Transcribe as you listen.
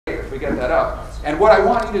if we get that up. And what I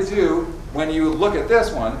want you to do when you look at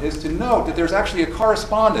this one is to note that there's actually a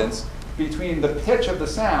correspondence between the pitch of the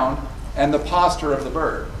sound and the posture of the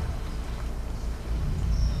bird.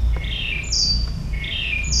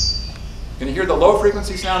 Can you hear the low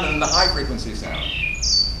frequency sound and then the high frequency sound?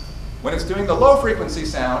 When it's doing the low frequency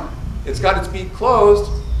sound, it's got its beak closed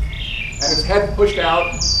and its head pushed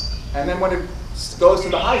out, and then when it goes to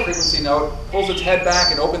the high frequency note, pulls its head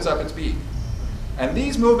back and opens up its beak. And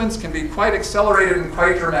these movements can be quite accelerated and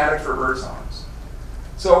quite dramatic for bird songs.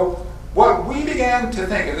 So what we began to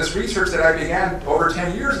think, and this research that I began over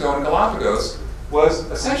 10 years ago in Galapagos, was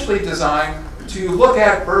essentially designed to look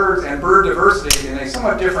at birds and bird diversity in a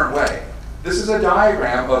somewhat different way. This is a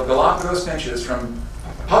diagram of Galapagos finches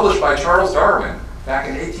published by Charles Darwin back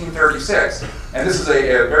in 1836. And this is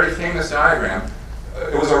a very famous diagram.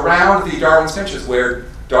 It was around the Darwin's finches where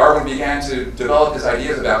Darwin began to develop his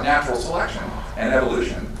ideas about natural selection and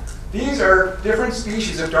evolution. These are different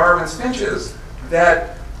species of Darwin's finches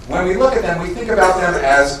that, when we look at them, we think about them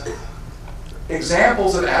as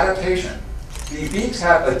examples of adaptation. The beaks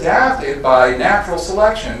have adapted by natural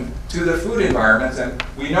selection to the food environments, and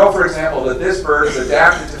we know, for example, that this bird is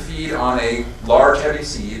adapted to feed on a large, heavy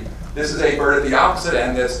seed. This is a bird at the opposite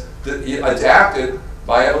end that's adapted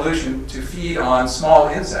by evolution to feed on small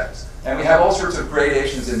insects. And we have all sorts of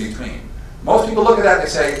gradations in between. Most people look at that and they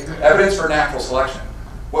say, evidence for natural selection.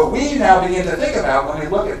 What we now begin to think about when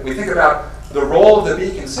we think about the role of the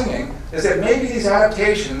beak in singing is that maybe these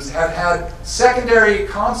adaptations have had secondary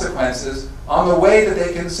consequences on the way that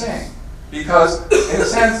they can sing. Because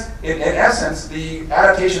in essence, the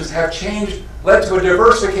adaptations have led to a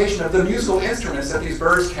diversification of the musical instruments that these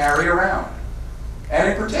birds carry around.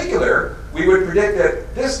 And in particular, we would predict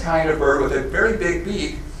that this kind of bird with a very big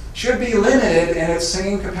beak should be limited in its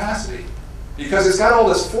singing capacity. Because it's got all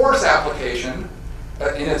this force application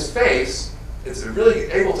in its face, it's really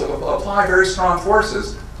able to apply very strong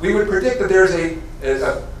forces. We would predict that there's a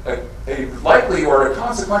likely or a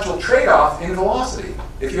consequential trade-off in velocity.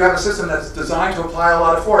 If you have a system that's designed to apply a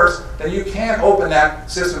lot of force, then you can't open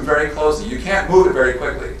that system very closely. You can't move it very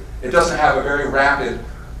quickly. It doesn't have a very rapid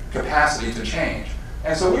capacity to change.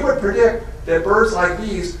 And so we would predict that birds like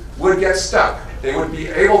these would get stuck. They would be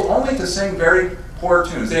able only to sing very poor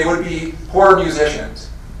tunes. They would be poor musicians.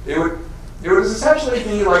 It would essentially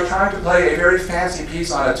be like trying to play a very fancy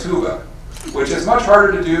piece on a tuba, which is much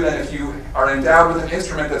harder to do than if you are endowed with an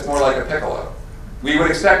instrument that's more like a piccolo. We would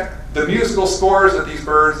expect the musical scores that these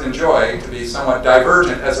birds enjoy to be somewhat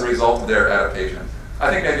divergent as a result of their adaptation.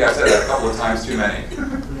 I think maybe I've said that a couple of times too many.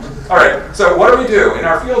 All right, so what do we do in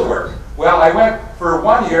our field work? Well, I went for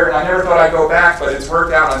 1 year, and I never thought I'd go back, but it's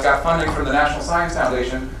worked out. I've got funding from the National Science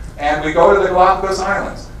Foundation, and we go to the Galapagos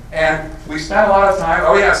Islands. And we spent a lot of time,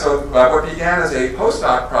 what began as a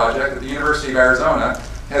postdoc project at the University of Arizona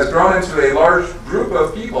has grown into a large group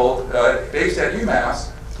of people based at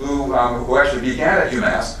UMass, who actually began at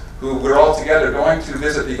UMass, who were all together going to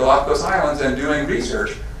visit the Galapagos Islands and doing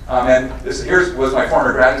research. Here was my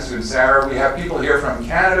former graduate student, Sarah. We have people here from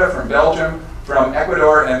Canada, from Belgium, from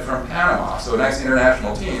Ecuador, and from Panama, so a nice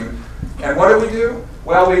international team. And what do?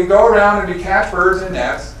 Well, we go around and we catch birds in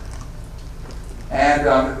nets, and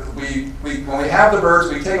when we have the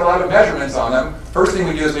birds, we take a lot of measurements on them. First thing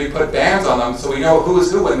we do is we put bands on them so we know who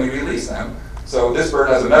is who when we release them. So this bird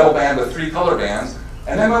has a metal band with 3 color bands.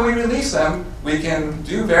 And then when we release them, we can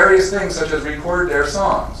do various things such as record their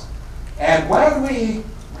songs. And when we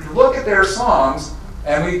look at their songs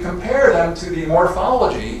and we compare them to the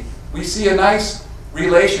morphology, we see a nice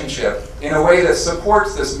relationship in a way that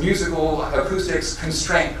supports this musical acoustics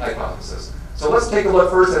constraint hypothesis. So let's take a look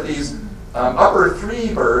first at these upper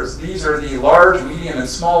 3 birds. These are the large, medium, and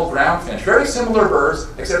small ground finch. Very similar birds,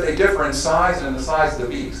 except they differ in size and in the size of the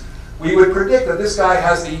beaks. We would predict that this guy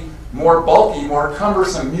has the more bulky, more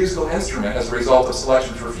cumbersome musical instrument as a result of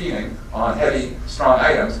selection for feeding on heavy, strong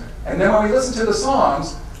items. And then when we listen to the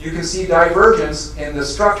songs, you can see divergence in the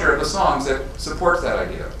structure of the songs that supports that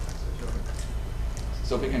idea.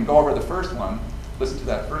 So if we can go over the first one, listen to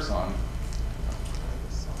that first song.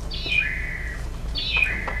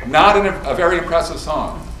 Not a very impressive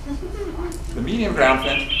song. The medium ground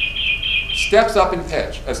finch steps up in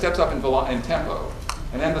pitch, steps up in tempo.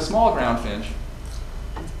 And then the small ground finch,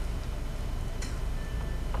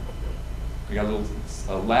 we got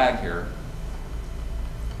a lag here.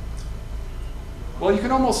 Well, you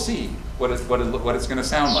can almost see what it's going to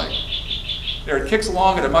sound like. There, it kicks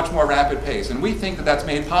along at a much more rapid pace, and we think that that's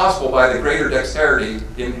made possible by the greater dexterity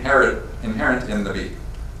inherent in the beak.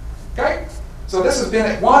 Okay? So this has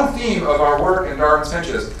been one theme of our work in Darwin's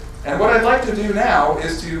finches. And what I'd like to do now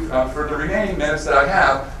is to, for the remaining minutes that I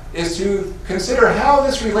have, is to consider how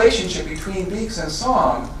this relationship between beaks and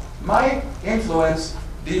song might influence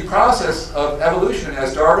the process of evolution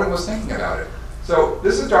as Darwin was thinking about it. So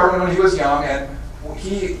this is Darwin when he was young, and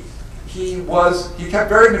he kept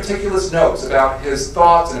very meticulous notes about his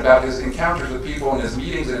thoughts and about his encounters with people and his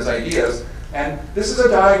meetings and his ideas. And this is a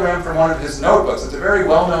diagram from one of his notebooks. It's a very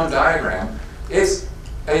well-known diagram. It's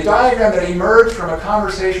a diagram that emerged from a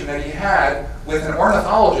conversation that he had with an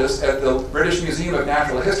ornithologist at the British Museum of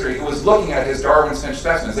Natural History who was looking at his Darwin's finch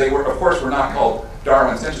specimens. They were, of course, were not called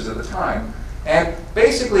Darwin's finches at the time. And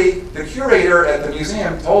basically, the curator at the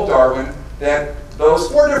museum told Darwin that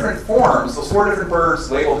those 4 different forms, those 4 different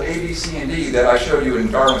birds labeled A, B, C, and D that I showed you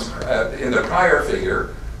in Darwin's in the prior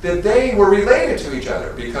figure, that they were related to each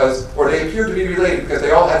other or they appeared to be related because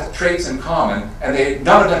they all had traits in common, and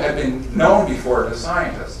none of them had been known before to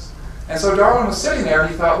scientists. And so Darwin was sitting there and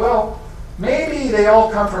he thought, well, maybe they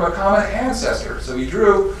all come from a common ancestor. So he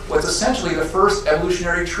drew what's essentially the first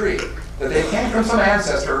evolutionary tree, that they came from some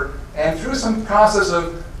ancestor, and through some process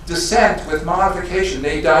of descent with modification,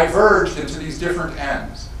 they diverged into these different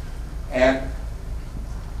ends. And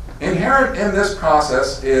inherent in this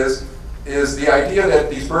process is the idea that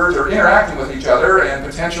these birds are interacting with each other, and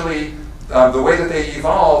potentially the way that they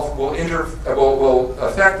evolve will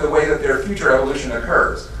affect the way that their future evolution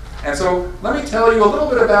occurs. And so let me tell you a little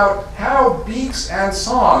bit about how beaks and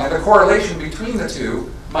song and the correlation between the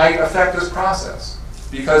two might affect this process,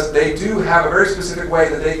 because they do have a very specific way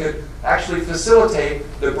that they could actually facilitate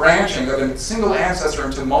the branching of a single ancestor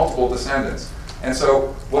into multiple descendants. And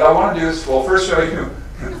so what I want to do is, well, first show you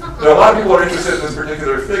that a lot of people are interested in this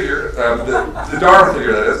particular figure, the Darwin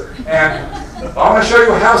figure, that is. And I want to show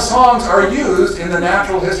you how songs are used in the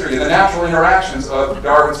natural history, in the natural interactions of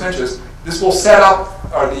Darwin's finches. This will set up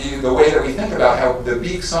the way that we think about how the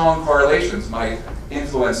beak-song correlations might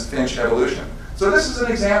influence finch evolution. So this is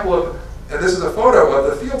an example of, this is a photo of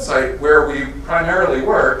the field site where we primarily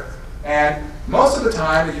work. And most of the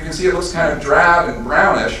time, if you can see, it looks kind of drab and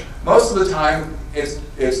brownish. Most of the time,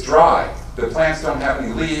 it's dry. The plants don't have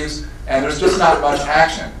any leaves, and there's just not much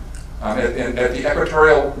action. At the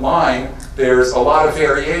equatorial line, there's a lot of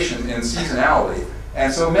variation in seasonality.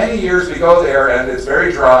 And so many years we go there, and it's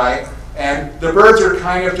very dry, and the birds are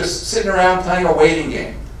kind of just sitting around playing a waiting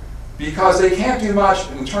game. Because they can't do much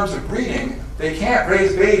in terms of breeding, they can't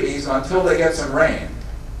raise babies until they get some rain.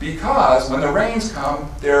 Because when the rains come,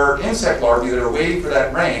 there are insect larvae that are waiting for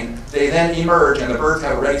that rain. They then emerge, and the birds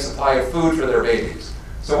have a ready supply of food for their babies.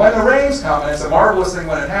 So when the rains come, and it's a marvelous thing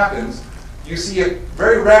when it happens, you see a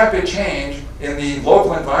very rapid change in the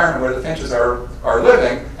local environment where the finches are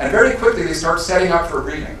living, and very quickly they start setting up for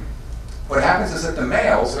breeding. What happens is that the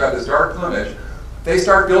males, who have this dark plumage, they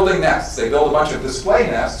start building nests. They build a bunch of display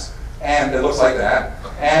nests, and it looks like that,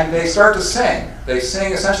 and they start to sing. They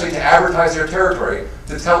sing essentially to advertise their territory,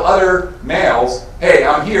 to tell other males, hey,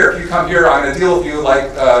 I'm here. If you come here, I'm going to deal with you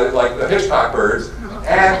like the Hitchcock birds.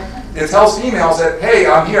 And it tells females that, hey,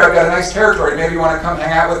 I'm here. I've got a nice territory. Maybe you want to come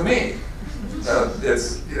hang out with me.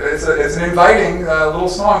 It's an inviting little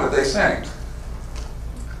song that they sing.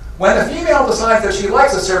 When the female decides that she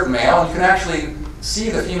likes a certain male, and you can actually see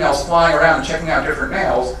the females flying around and checking out different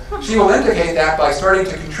males, she will indicate that by starting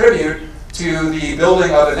to contribute to the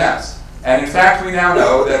building of a nest. And in fact, we now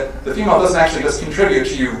know that the female doesn't actually just contribute,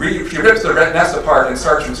 she rips the nest apart and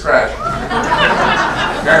starts from scratch.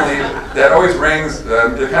 Apparently, that always rings,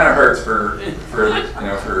 it kind of hurts for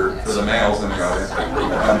the males in the audience.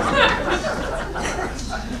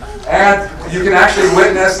 And you can actually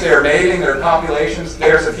witness their mating, their copulations.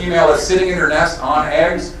 There's a female that's sitting in her nest on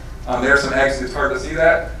eggs. There's some eggs, it's hard to see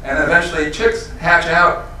that. And eventually chicks hatch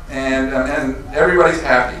out, and everybody's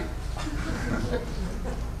happy.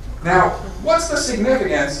 Now, what's the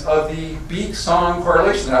significance of the beak-song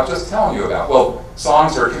correlation that I was just telling you about? Well,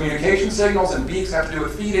 songs are communication signals, and beaks have to do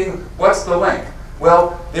with feeding. What's the link?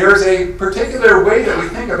 Well, there's a particular way that we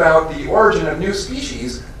think about the origin of new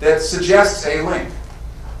species that suggests a link.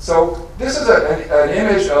 So this is an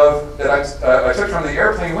image that I took from the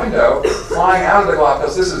airplane window flying out of the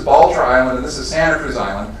Galapagos. This is Baltra Island, and this is Santa Cruz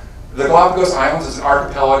Island. The Galapagos Islands is an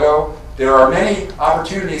archipelago. There are many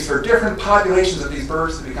opportunities for different populations of these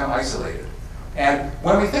birds to become isolated. And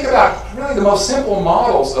when we think about really the most simple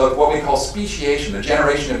models of what we call speciation, the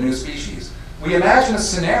generation of new species, we imagine a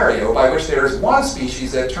scenario by which there is one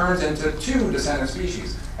species that turns into 2 descendant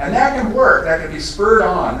species. And that can work, that can be spurred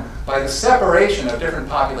on by the separation of different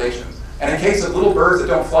populations. And in case of little birds that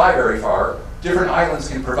don't fly very far, different islands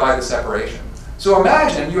can provide the separation. So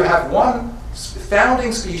imagine you have one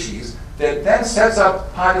founding species that then sets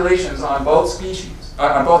up populations on both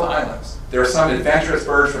islands. There are some adventurous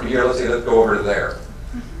birds from here, let's say, let's go over to there.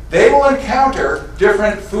 they will encounter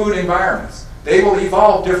different food environments. They will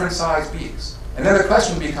evolve different sized beaks. And then the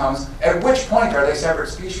question becomes, at which point are they separate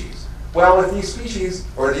species? Well, if these species,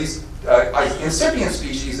 or these incipient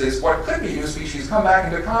species, is what could be new species, come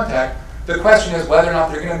back into contact, the question is whether or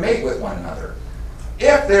not they're going to mate with one another.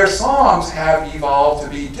 If their songs have evolved to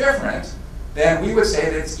be different, then we would say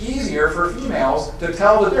that it's easier for females to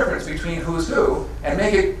tell the difference between who's who and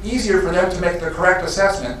make it easier for them to make the correct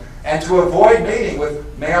assessment and to avoid mating with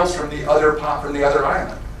males from the other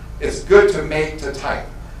island. It's good to mate to type.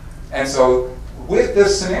 And so with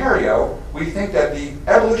this scenario, we think that the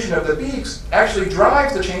evolution of the beaks actually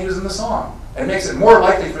drives the changes in the song and makes it more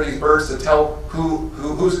likely for these birds to tell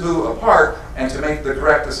who's who apart and to make the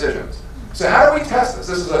correct decisions. So how do we test this?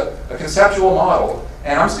 This is a conceptual model,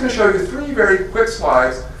 and I'm just going to show you 3 very quick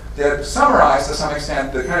slides that summarize to some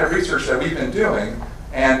extent the kind of research that we've been doing.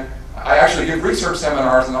 And I actually give research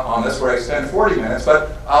seminars on this where I spend 40 minutes,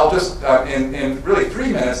 but I'll just, in really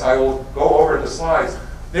 3 minutes, I will go over the slides.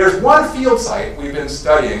 There's one field site we've been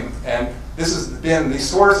studying, and this has been the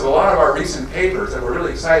source of a lot of our recent papers that we're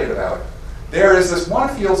really excited about. There is this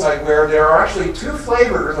one field site where there are actually 2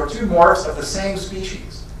 flavors or 2 morphs of the same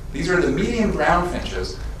species. These are the medium ground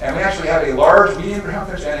finches, and we actually have a large medium ground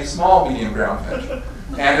finch and a small medium ground finch.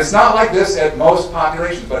 And it's not like this at most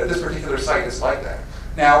populations, but at this particular site it's like that.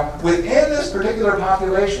 Now, within this particular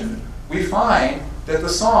population, we find that the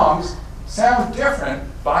songs sound different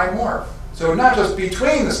by morph. So not just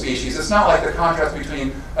between the species, it's not like the contrast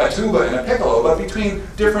between a tuba and a piccolo, but between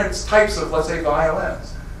different types of, let's say,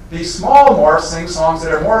 violins. These small morphs sing songs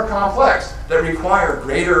that are more complex, that require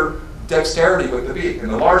greater dexterity with the beak,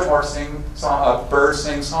 and the large morphs birds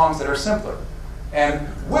sing songs that are simpler. And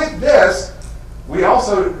with this, we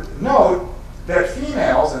also note that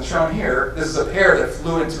females, and shown here, this is a pair that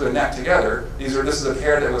flew into a net together. This is a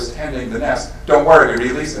pair that was tending the nest. Don't worry, we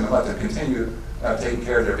release them and let them continue taking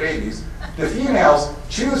care of their babies. The females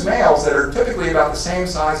choose males that are typically about the same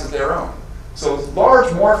size as their own. So large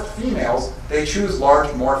morphed females, they choose large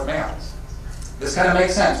morphed males. This kind of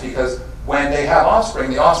makes sense because when they have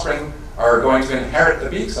offspring, the offspring are going to inherit the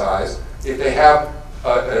beak size. If they have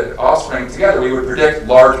offspring together, we would predict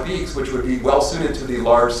large beaks, which would be well suited to the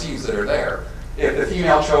large seeds that are there. If the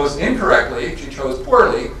female chose incorrectly, if she chose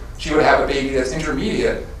poorly, she would have a baby that's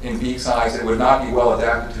intermediate in beak size. It would not be well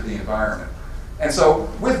adapted to the environment. And so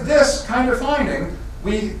with this kind of finding,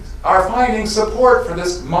 we are finding support for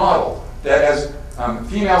this model that as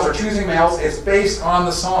females are choosing males, it's based on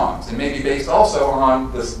the songs and maybe based also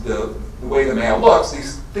on the way the male looks.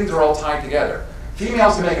 These things are all tied together.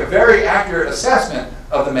 Females can make a very accurate assessment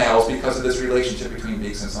of the males because of this relationship between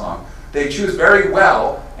beaks and song. They choose very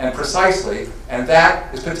well and precisely, and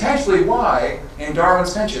that is potentially why in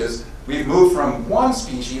Darwin's finches we've moved from one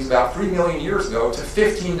species about 3 million years ago to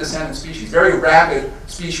 15 descendant species. Very rapid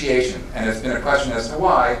speciation, and it's been a question as to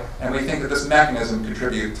why, and we think that this mechanism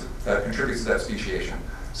contributes to that speciation.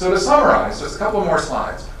 So to summarize, just a couple more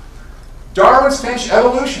slides. Darwin's finch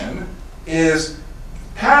evolution is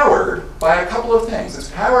powered by a couple of things. It's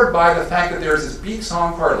powered by the fact that there's this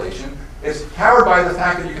beak-song correlation. It's powered by the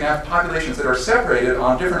fact that you can have populations that are separated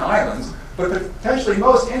on different islands, but potentially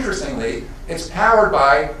most interestingly, it's powered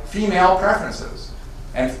by female preferences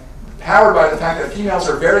and powered by the fact that females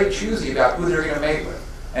are very choosy about who they're going to mate with.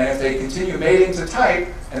 And if they continue mating to type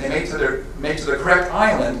and they mate to the correct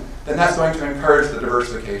island, then that's going to encourage the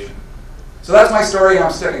diversification. So that's my story, and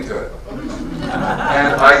I'm sticking to it. And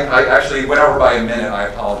I actually went over by a minute, I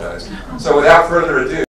apologize. So without further ado,